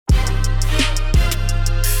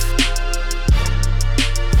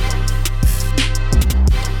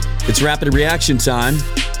It's rapid reaction time.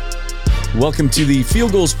 Welcome to the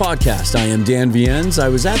Field Goals Podcast. I am Dan Viennes. I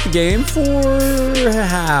was at the game for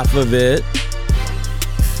half of it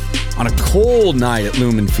on a cold night at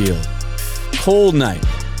Lumen Field. Cold night.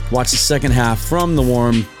 Watched the second half from the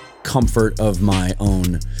warm comfort of my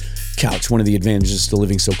own couch. One of the advantages to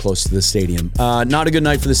living so close to the stadium. Not a good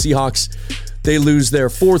night for the Seahawks. They lose their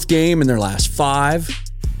fourth game in their last five.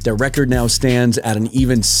 Their record now stands at an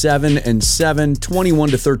even 7-7,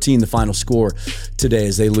 21-13 the final score today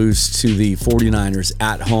as they lose to the 49ers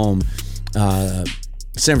at home. San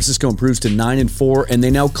Francisco improves to 9-4, and they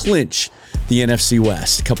now clinch the NFC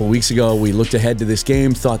West. A couple weeks ago, we looked ahead to this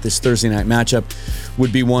game, thought this Thursday night matchup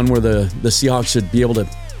would be one where the Seahawks should be able to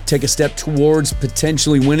take a step towards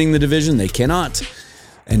potentially winning the division. They cannot.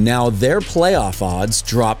 And now their playoff odds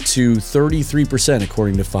drop to 33%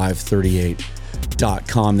 according to 538.com.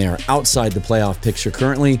 They are outside the playoff picture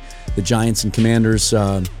currently. The Giants and Commanders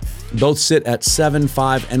both sit at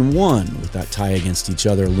 7-5-1 with that tie against each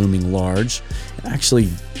other looming large, and actually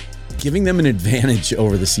giving them an advantage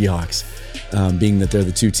over the Seahawks, being that they're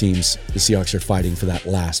the two teams the Seahawks are fighting for that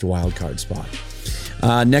last wild card spot.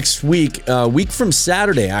 Next week, a week from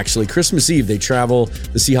Saturday, actually, Christmas Eve, the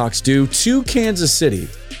Seahawks do, to Kansas City,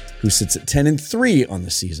 who sits at 10-3 on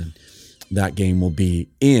the season. That game will be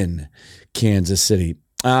in Kansas City.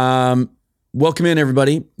 Welcome in,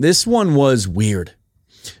 everybody. This one was weird.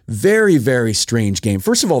 Very, very strange game.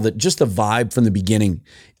 First of all, just the vibe from the beginning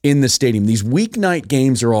in the stadium. These weeknight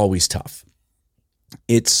games are always tough.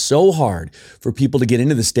 It's so hard for people to get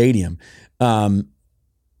into the stadium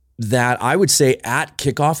that I would say at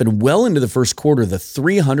kickoff and well into the first quarter, the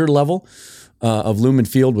 300 level of Lumen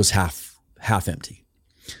Field was half empty.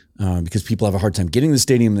 Because people have a hard time getting to the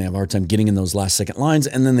stadium, they have a hard time getting in those last second lines,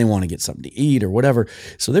 and then they want to get something to eat or whatever.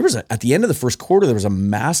 So there was at the end of the first quarter, there was a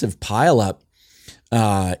massive pileup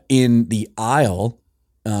in the aisle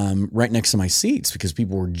right next to my seats because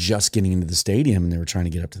people were just getting into the stadium and they were trying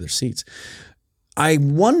to get up to their seats. I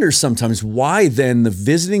wonder sometimes why then the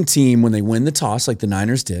visiting team, when they win the toss like the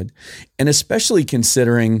Niners did, and especially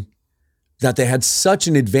considering that they had such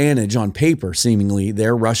an advantage on paper, seemingly,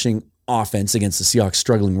 their rushing offense against the Seahawks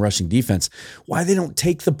struggling rushing defense, why they don't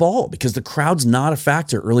take the ball, because the crowd's not a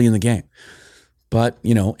factor early in the game. But,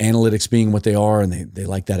 you know, analytics being what they are, and they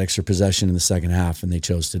like that extra possession in the second half, and they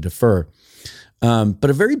chose to defer. But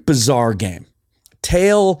a very bizarre game.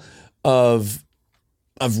 Tale of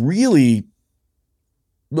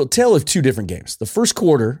two different games. The first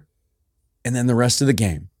quarter and then the rest of the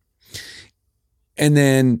game. And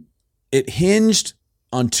then it hinged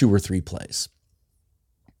on two or three plays.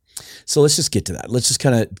 So let's just get to that. Let's just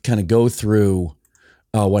kind of go through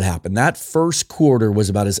what happened. That first quarter was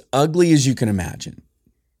about as ugly as you can imagine.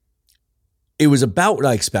 It was about what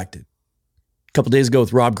I expected. A couple days ago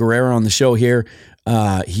with Rob Guerrero on the show here,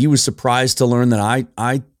 he was surprised to learn that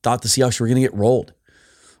I thought the Seahawks were going to get rolled.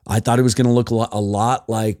 I thought it was going to look a lot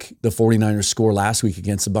like the 49ers score last week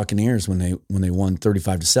against the Buccaneers when they won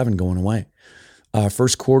 35-7 going away.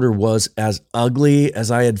 First quarter was as ugly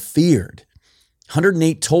as I had feared.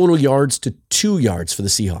 108 total yards to 2 yards for the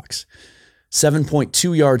Seahawks.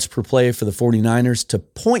 7.2 yards per play for the 49ers to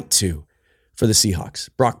 0.2 for the Seahawks.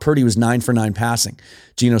 Brock Purdy was 9 for 9 passing.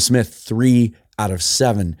 Geno Smith, 3 out of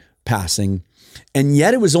 7 passing. And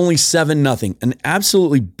yet it was only 7-0. An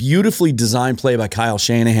absolutely beautifully designed play by Kyle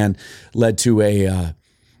Shanahan led to a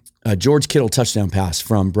George Kittle touchdown pass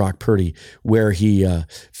from Brock Purdy, where he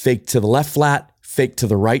faked to the left flat, faked to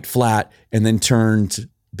the right flat, and then turned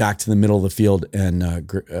back to the middle of the field, and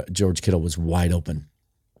George Kittle was wide open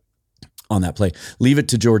on that play. Leave it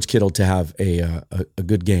to George Kittle to have a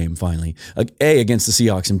good game finally. A, against the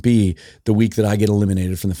Seahawks, and B, the week that I get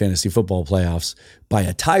eliminated from the fantasy football playoffs by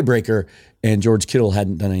a tiebreaker, and George Kittle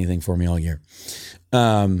hadn't done anything for me all year.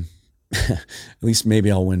 At least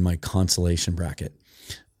maybe I'll win my consolation bracket.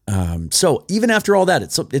 So even after all that,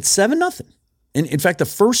 it's 7-0. And in fact, the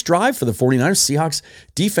first drive for the 49ers, Seahawks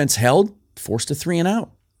defense held, forced a 3-and-out.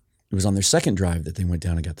 It was on their second drive that they went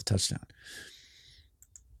down and got the touchdown.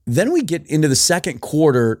 Then we get into the second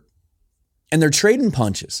quarter, and they're trading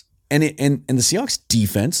punches. And the Seahawks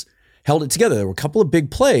defense held it together. There were a couple of big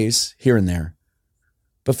plays here and there,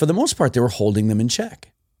 but for the most part, they were holding them in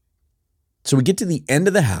check. So we get to the end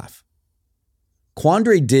of the half.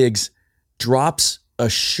 Quandre Diggs drops a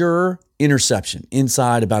sure interception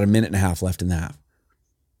inside about a minute and a half left in the half.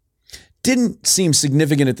 Didn't seem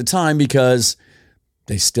significant at the time because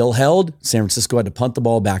they still held. San Francisco had to punt the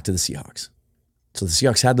ball back to the Seahawks. So the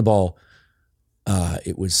Seahawks had the ball.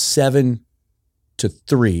 It was 7-3.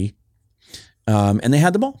 And they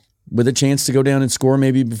had the ball. with a chance to go down and score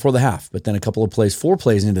maybe before the half. But then a couple of plays, 4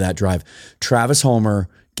 plays into that drive, Travis Homer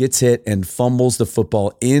gets hit and fumbles the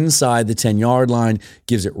football inside the 10-yard line,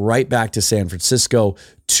 gives it right back to San Francisco.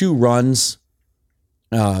 2 runs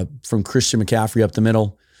from Christian McCaffrey up the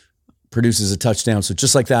middle, produces a touchdown. So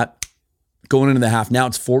just like that, going into the half, now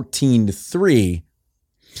it's 14-3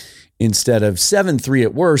 instead of 7-3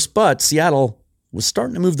 at worst. But Seattle was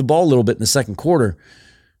starting to move the ball a little bit in the second quarter.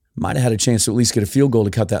 Might have had a chance to at least get a field goal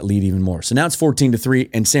to cut that lead even more. So now it's 14-3,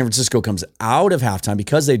 and San Francisco comes out of halftime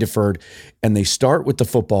because they deferred, and they start with the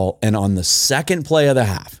football. And on the second play of the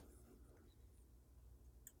half,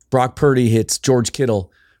 Brock Purdy hits George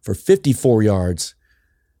Kittle for 54 yards.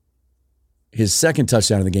 His second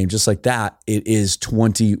touchdown of the game. Just like that, it is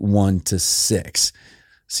 21-6.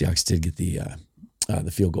 Seahawks did get the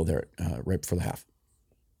field goal there right before the half.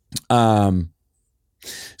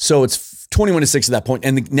 So it's 21-6 at that point,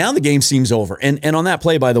 and now the game seems over. And on that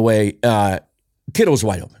play, by the way, Kittle was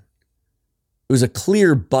wide open. It was a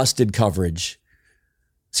clear busted coverage.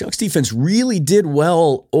 Seahawks defense really did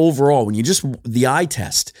well overall. When you just the eye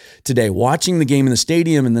test today, watching the game in the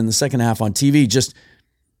stadium and then the second half on TV, just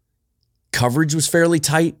coverage was fairly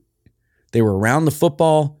tight. They were around the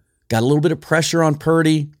football, got a little bit of pressure on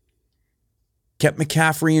Purdy, kept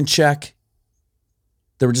McCaffrey in check.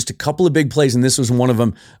 There were just a couple of big plays, and this was one of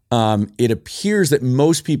them. It appears that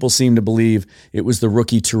most people seem to believe it was the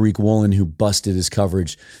rookie Tariq Woolen who busted his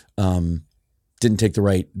coverage, didn't take the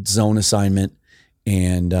right zone assignment,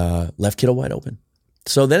 and left Kittle wide open.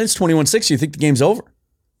 So then it's 21-6. You think the game's over.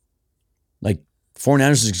 Like,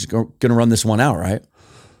 49ers is going to run this one out, right?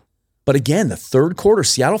 But again, the third quarter,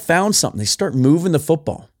 Seattle found something. They start moving the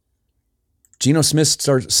football. Geno Smith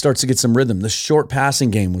starts to get some rhythm. The short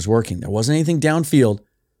passing game was working. There wasn't anything downfield.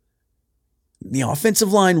 The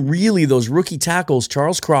offensive line, really, those rookie tackles,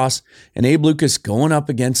 Charles Cross and Abe Lucas going up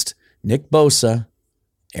against Nick Bosa,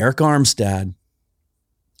 Eric Armstead,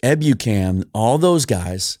 Ebukam, all those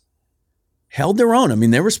guys held their own. I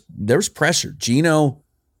mean, there was pressure. Geno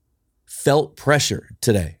felt pressure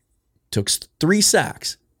today. Took 3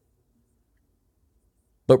 sacks.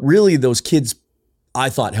 But really, those kids, I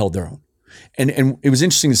thought, held their own. And it was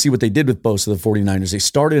interesting to see what they did with Bosa, the 49ers. They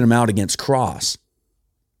started him out against Cross.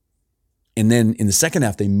 And then in the second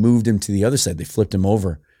half, they moved him to the other side. They flipped him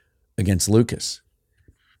over against Lucas.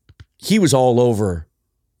 He was all over.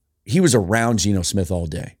 He was around Geno Smith all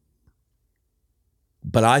day.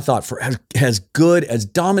 But I thought for as good, as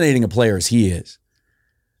dominating a player as he is,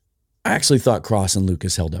 I actually thought Cross and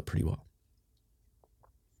Lucas held up pretty well.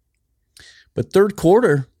 But third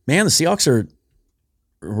quarter, man, the Seahawks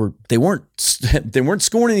they weren't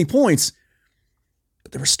scoring any points,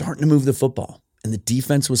 but they were starting to move the football, and the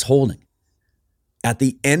defense was holding. At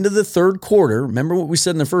the end of the third quarter, remember what we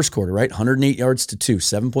said in the first quarter, right? 108 yards to 2,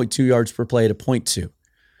 7.2 yards per play to 0.2.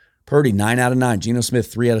 Purdy, 9 out of 9. Geno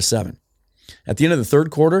Smith, 3 out of 7. At the end of the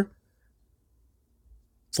third quarter,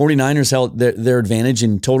 49ers held their advantage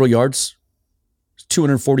in total yards,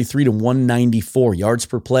 243 to 194. Yards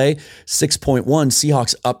per play, 6.1.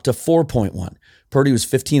 Seahawks up to 4.1. Purdy was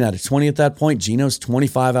 15 out of 20 at that point. Geno's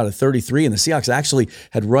 25 out of 33. And the Seahawks actually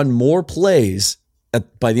had run more plays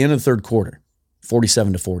by the end of the third quarter,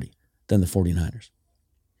 47 to 40, than the 49ers.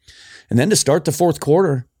 And then to start the fourth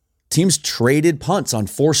quarter, teams traded punts on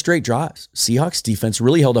 4 straight drives. Seahawks defense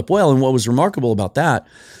really held up well. And what was remarkable about that,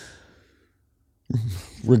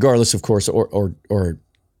 regardless, of course, or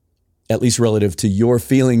at least relative to your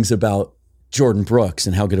feelings about Jordan Brooks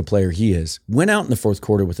and how good a player he is, went out in the fourth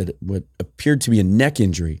quarter with what appeared to be a neck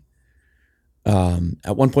injury.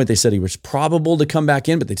 At one point, they said he was probable to come back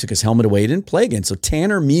in, but they took his helmet away. He didn't play again. So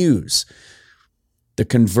Tanner Muse, the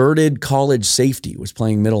converted college safety, was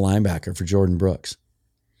playing middle linebacker for Jordan Brooks.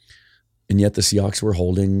 And yet the Seahawks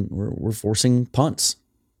were forcing punts.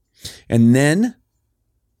 And then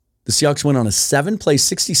the Seahawks went on a 7-play,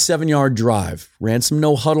 67-yard drive, ran some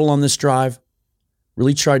no huddle on this drive,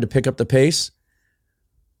 really tried to pick up the pace.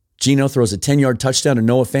 Geno throws a 10-yard touchdown to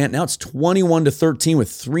Noah Fant. Now it's 21-13 with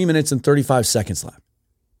 3 minutes and 35 seconds left.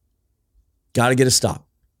 Got to get a stop.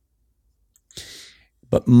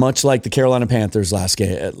 But much like the Carolina Panthers last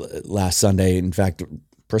Sunday, in fact,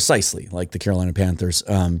 precisely like the Carolina Panthers,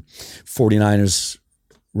 49ers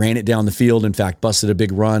ran it down the field. In fact, busted a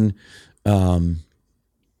big run,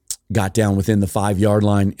 got down within the 5-yard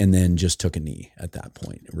line, and then just took a knee at that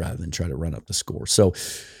point rather than try to run up the score. So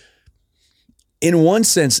in one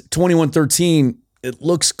sense, 21-13, it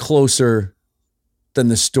looks closer than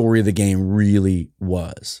the story of the game really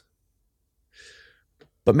was.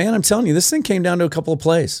 But man, I'm telling you, this thing came down to a couple of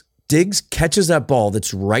plays. Diggs catches that ball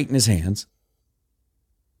that's right in his hands.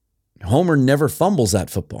 Homer never fumbles that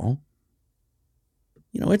football.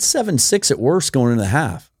 It's 7-6 at worst going into the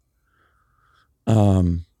half.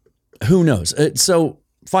 Who knows? So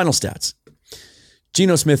final stats.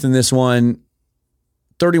 Geno Smith in this one,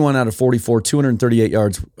 31 out of 44, 238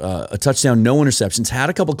 yards, a touchdown, no interceptions, had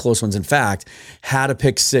a couple close ones. In fact, had a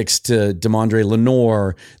pick six to Demondre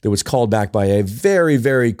Lenore that was called back by a very,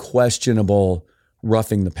 very questionable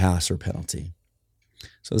roughing the passer penalty.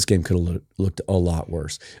 So this game could have looked a lot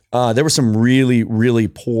worse. There were some really, really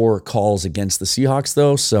poor calls against the Seahawks,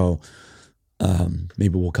 though, so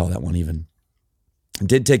maybe we'll call that one even.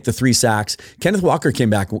 Did take the 3 sacks. Kenneth Walker came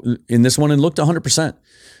back in this one and looked 100%.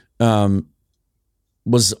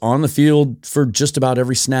 Was on the field for just about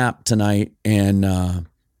every snap tonight and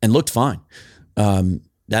looked fine.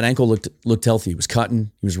 That ankle looked healthy. He was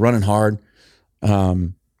cutting. He was running hard.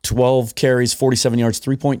 12 carries, 47 yards,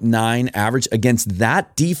 3.9 average against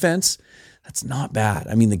that defense. That's not bad.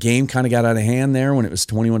 I mean, the game kind of got out of hand there when it was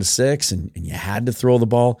 21-6 and you had to throw the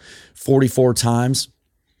ball 44 times.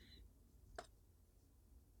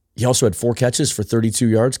 He also had 4 catches for 32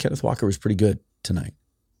 yards. Kenneth Walker was pretty good tonight.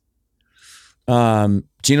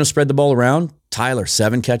 Geno spread the ball around. Tyler,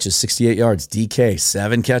 7 catches, 68 yards. DK,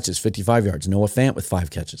 7 catches, 55 yards. Noah Fant with 5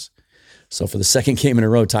 catches. So for the second game in a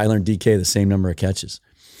row, Tyler and DK, the same number of catches.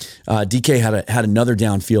 DK had another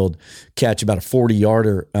downfield catch, about a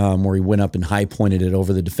 40-yarder, where he went up and high-pointed it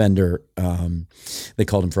over the defender. They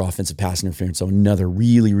called him for offensive pass interference. So another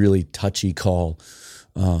really, really touchy call.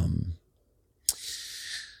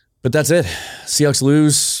 But that's it. Seahawks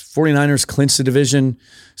lose. 49ers clinch the division.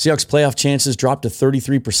 Seahawks playoff chances dropped to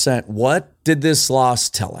 33%. What did this loss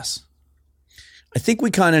tell us? I think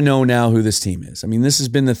we kind of know now who this team is. I mean, this has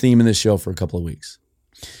been the theme of this show for a couple of weeks.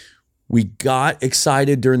 We got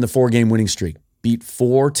excited during the 4-game winning streak. Beat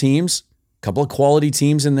 4 teams, a couple of quality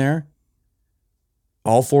teams in there.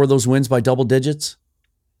 All 4 of those wins by double digits.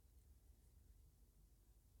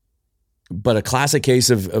 But a classic case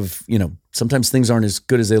of sometimes things aren't as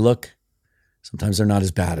good as they look. Sometimes they're not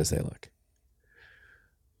as bad as they look.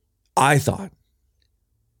 I thought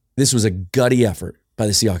this was a gutty effort by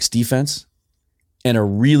the Seahawks defense and a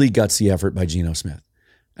really gutsy effort by Geno Smith.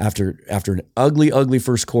 After an ugly, ugly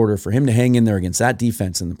first quarter, for him to hang in there against that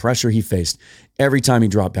defense and the pressure he faced every time he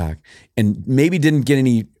dropped back and maybe didn't get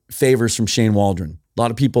any favors from Shane Waldron. A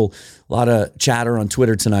lot of chatter on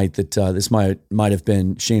Twitter tonight that this might have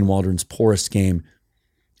been Shane Waldron's poorest game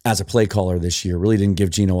as a play caller this year. Really didn't give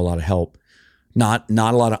Geno a lot of help. Not a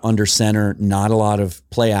lot of under center, not a lot of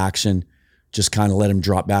play action. Just kind of let him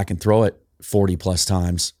drop back and throw it 40 plus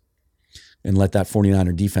times and let that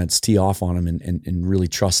 49er defense tee off on him and really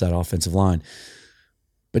trust that offensive line.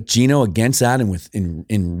 But Geno against that and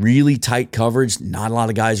in really tight coverage, not a lot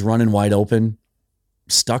of guys running wide open,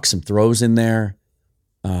 stuck some throws in there.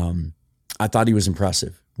 I thought he was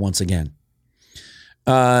impressive once again.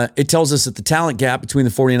 It tells us that the talent gap between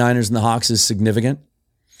the 49ers and the Hawks is significant.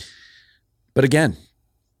 But again,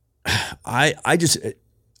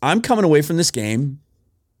 I'm coming away from this game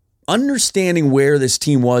understanding where this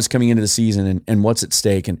team was coming into the season and what's at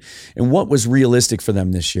stake and what was realistic for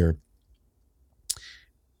them this year.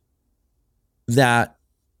 That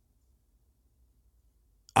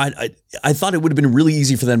I thought it would have been really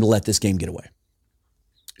easy for them to let this game get away,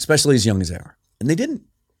 especially as young as they are. And they didn't.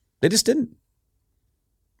 They just didn't.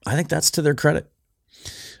 I think that's to their credit.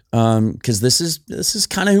 Because this is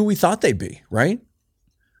kind of who we thought they'd be, right?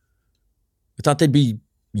 We thought they'd be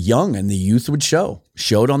young and the youth would show.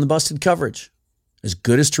 Showed on the busted coverage. As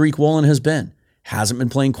good as Tariq Woolen has been, hasn't been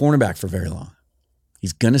playing cornerback for very long.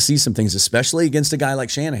 He's going to see some things, especially against a guy like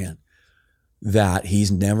Shanahan, that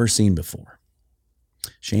he's never seen before.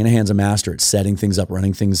 Shanahan's a master at setting things up,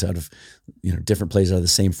 running things out of, different plays out of the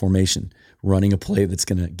same formation, running a play that's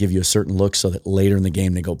going to give you a certain look so that later in the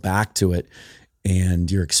game they go back to it and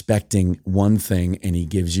you're expecting one thing and he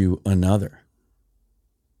gives you another.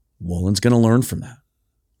 Woolen's going to learn from that.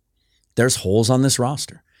 There's holes on this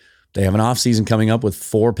roster. They have an offseason coming up with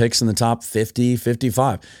 4 picks in the top 50,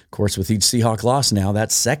 55. Of course, with each Seahawk loss now,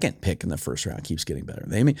 that second pick in the first round keeps getting better.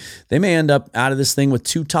 They may end up out of this thing with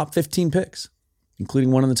 2 top 15 picks, including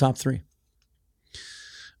one in the top 3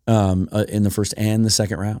 in the first and the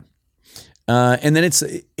second round. And then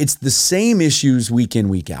it's the same issues week in,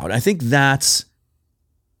 week out. I think that's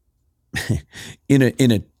in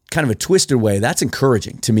a kind of a twisted way, that's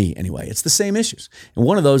encouraging to me anyway. It's the same issues. And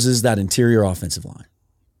one of those is that interior offensive line.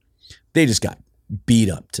 They just got beat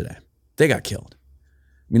up today. They got killed.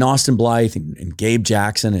 I mean, Austin Blythe and Gabe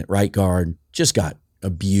Jackson at right guard just got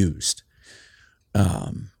abused.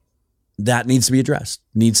 That needs to be addressed,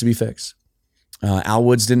 needs to be fixed. Al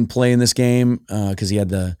Woods didn't play in this game because he had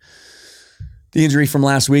the The injury from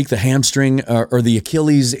last week, the hamstring or the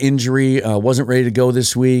Achilles injury, wasn't ready to go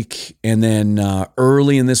this week. And then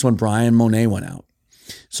early in this one, Brian Monet went out.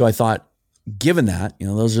 So I thought, given that,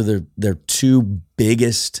 those are their two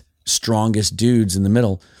biggest, strongest dudes in the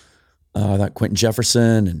middle. I thought Quentin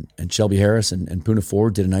Jefferson and Shelby Harris and Poona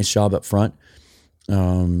Ford did a nice job up front,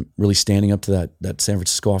 really standing up to that San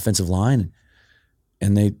Francisco offensive line.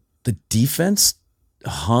 And the defense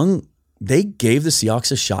they gave the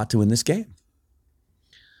Seahawks a shot to win this game.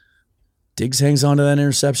 Diggs hangs on to that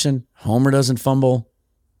interception. Homer doesn't fumble.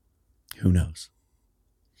 Who knows?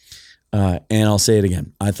 And I'll say it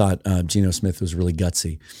again. I thought Geno Smith was really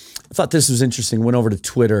gutsy. I thought this was interesting. Went over to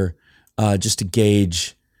Twitter just to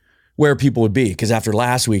gauge where people would be. Because after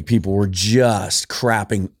last week, people were just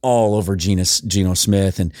crapping all over Geno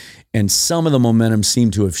Smith. And some of the momentum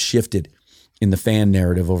seemed to have shifted in the fan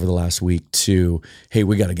narrative over the last week to, hey,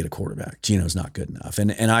 we got to get a quarterback. Geno's not good enough.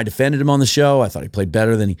 And I defended him on the show. I thought he played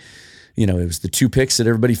better than it was the 2 picks that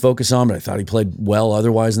everybody focused on, but I thought he played well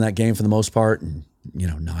otherwise in that game for the most part. And,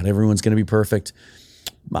 not everyone's going to be perfect.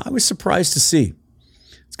 I was surprised to see.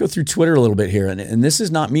 Let's go through Twitter a little bit here. And this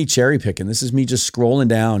is not me cherry picking. This is me just scrolling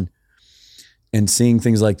down and seeing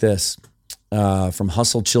things like this. From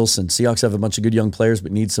Hustle Chilson. Seahawks have a bunch of good young players,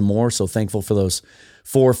 but need some more. So thankful for those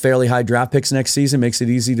 4 fairly high draft picks next season. Makes it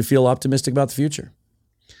easy to feel optimistic about the future.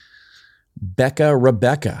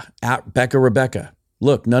 Rebecca.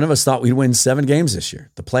 Look, none of us thought we'd win 7 games this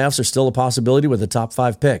year. The playoffs are still a possibility with a top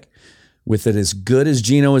 5 pick. With it as good as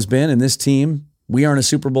Geno has been and this team, we aren't a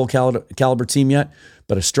Super Bowl caliber team yet,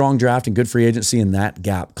 but a strong draft and good free agency, and that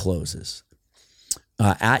gap closes.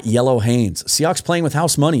 At Yellow Haynes, Seahawks playing with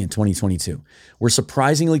house money in 2022. We're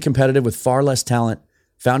surprisingly competitive with far less talent.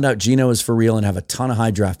 Found out Geno is for real and have a ton of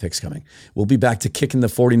high draft picks coming. We'll be back to kicking the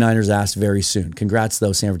 49ers' ass very soon. Congrats,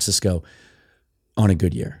 though, San Francisco, on a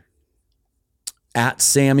good year. At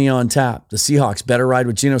Sammy on Tap, the Seahawks better ride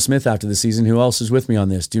with Geno Smith after the season. Who else is with me on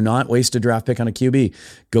this? Do not waste a draft pick on a QB.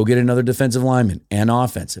 Go get another defensive lineman and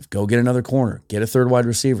offensive. Go get another corner. Get a third wide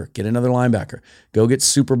receiver. Get another linebacker. Go get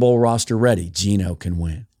Super Bowl roster ready. Geno can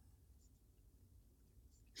win.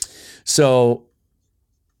 So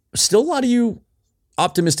still a lot of you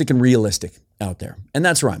optimistic and realistic out there. And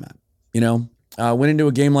that's where I'm at. Went into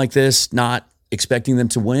a game like this, not expecting them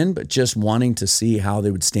to win, but just wanting to see how they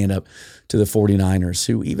would stand up to the 49ers,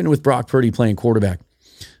 who, even with Brock Purdy playing quarterback,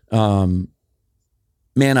 man,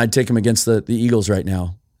 I'd take him against the Eagles right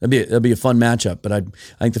now. That'd be a fun matchup, but I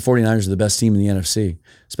think the 49ers are the best team in the NFC,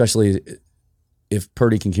 especially if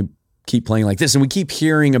Purdy can keep playing like this. And we keep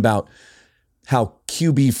hearing about how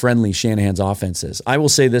QB-friendly Shanahan's offense is. I will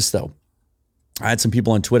say this, though. I had some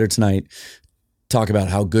people on Twitter tonight talk about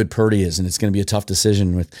how good Purdy is, and it's going to be a tough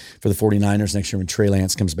decision for the 49ers next year when Trey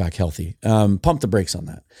Lance comes back healthy. Pump the brakes on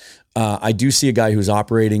that. I do see a guy who's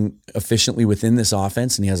operating efficiently within this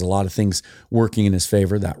offense, and he has a lot of things working in his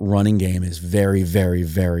favor. That running game is very, very,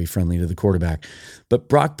 very friendly to the quarterback. But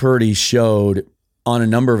Brock Purdy showed on a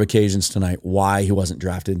number of occasions tonight why he wasn't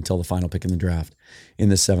drafted until the final pick in the draft in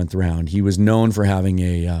the 7th round. He was known for having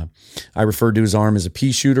I referred to his arm as a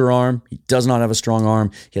pea shooter arm. He does not have a strong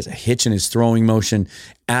arm. He has a hitch in his throwing motion.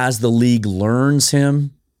 As the league learns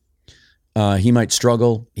him, he might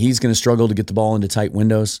struggle. He's going to struggle to get the ball into tight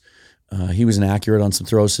windows. He was inaccurate on some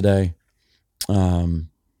throws today. And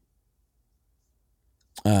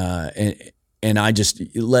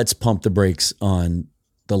let's pump the brakes on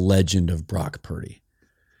the legend of Brock Purdy.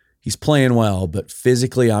 He's playing well, but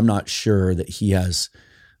physically, I'm not sure that he has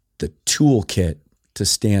the toolkit to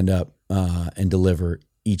stand up and deliver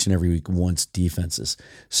each and every week once defenses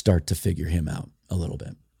start to figure him out a little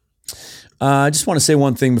bit. I just want to say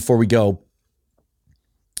one thing before we go.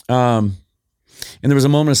 And there was a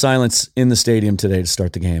moment of silence in the stadium today to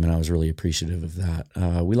start the game, and I was really appreciative of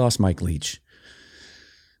that. We lost Mike Leach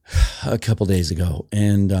a couple days ago,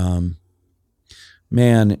 and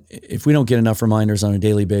man, if we don't get enough reminders on a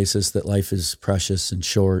daily basis that life is precious and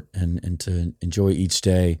short, and to enjoy each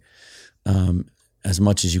day as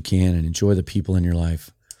much as you can and enjoy the people in your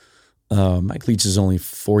life. Mike Leach is only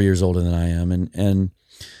 4 years older than I am. And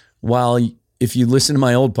while if you listen to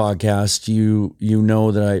my old podcast, you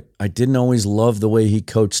know that I didn't always love the way he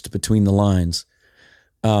coached between the lines.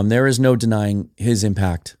 There is no denying his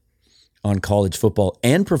impact on college football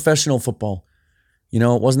and professional football. It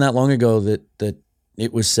wasn't that long ago that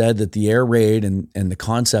it was said that the air raid and the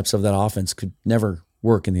concepts of that offense could never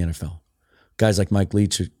work in the NFL. Guys like Mike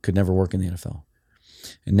Leach could never work in the NFL.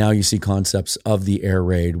 And now you see concepts of the air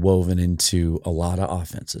raid woven into a lot of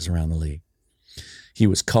offenses around the league. He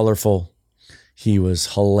was colorful. He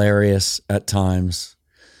was hilarious at times.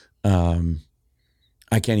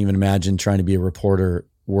 I can't even imagine trying to be a reporter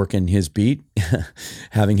working his beat,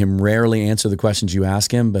 having him rarely answer the questions you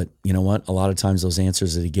ask him. But you know what? A lot of times those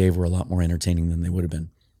answers that he gave were a lot more entertaining than they would have been.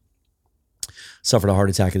 Suffered a heart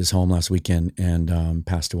attack at his home last weekend and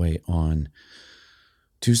passed away on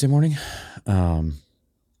Tuesday morning. It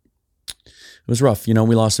was rough. You know,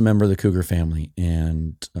 we lost a member of the Cougar family,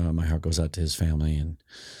 and my heart goes out to his family. And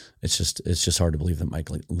it's just hard to believe that Mike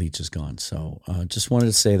Leach is gone. So just wanted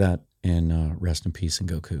to say that, and rest in peace and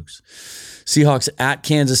go Cougs. Seahawks at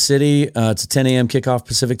Kansas City. It's a 10 a.m. kickoff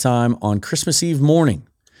Pacific time on Christmas Eve morning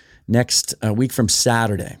next week from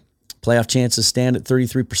Saturday. Playoff chances stand at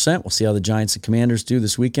 33%. We'll see how the Giants and Commanders do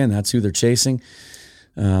this weekend. That's who they're chasing.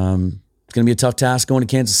 It's going to be a tough task going to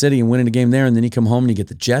Kansas City and winning a game there, and then you come home and you get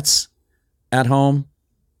the Jets at home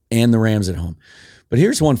and the Rams at home. But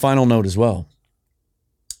here's one final note as well.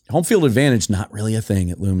 Home field advantage, not really a thing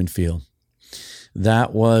at Lumen Field.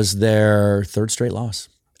 That was their third straight loss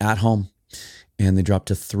at home, and they dropped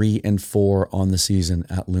to 3-4 on the season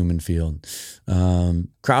at Lumen Field.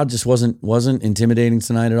 Crowd just wasn't intimidating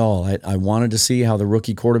tonight at all. I wanted to see how the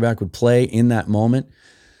rookie quarterback would play in that moment,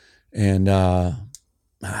 and I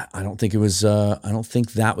don't think it was. I don't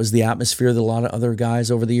think that was the atmosphere that a lot of other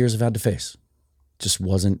guys over the years have had to face. Just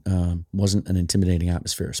wasn't an intimidating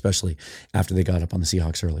atmosphere, especially after they got up on the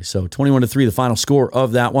Seahawks early. So 21-3, the final score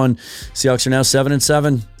of that one. Seahawks are now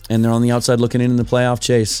 7-7, and they're on the outside looking in the playoff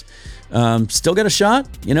chase. Still got a shot,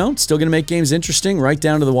 you know. Still going to make games interesting, right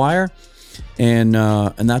down to the wire, and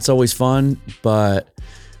that's always fun. But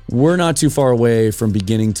we're not too far away from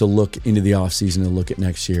beginning to look into the offseason and look at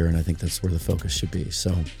next year, and I think that's where the focus should be.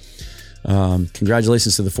 So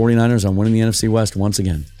congratulations to the 49ers on winning the NFC West once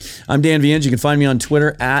again. I'm Dan Viens. You can find me on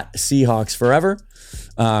Twitter at Seahawks Forever.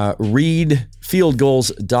 Read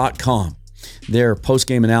fieldgoals.com. Their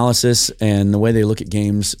post-game analysis and the way they look at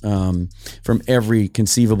games from every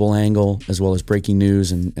conceivable angle, as well as breaking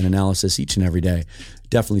news and analysis each and every day.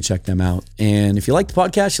 Definitely check them out. And if you like the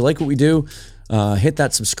podcast, you like what we do, hit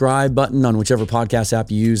that subscribe button on whichever podcast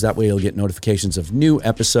app you use. That way you'll get notifications of new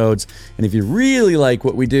episodes. And if you really like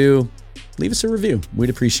what we do, leave us a review. We'd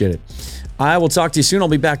appreciate it. I will talk to you soon. I'll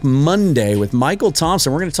be back Monday with Michael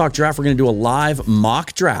Thompson. We're going to talk draft. We're going to do a live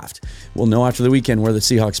mock draft. We'll know after the weekend where the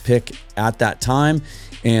Seahawks pick at that time.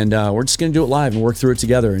 And we're just going to do it live and work through it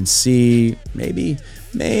together and see maybe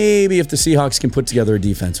if the Seahawks can put together a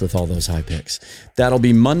defense with all those high picks. That'll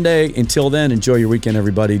be Monday. Until then, enjoy your weekend,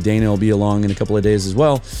 everybody. Dana will be along in a couple of days as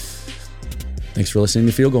well. Thanks for listening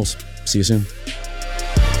to Field Goals. See you soon.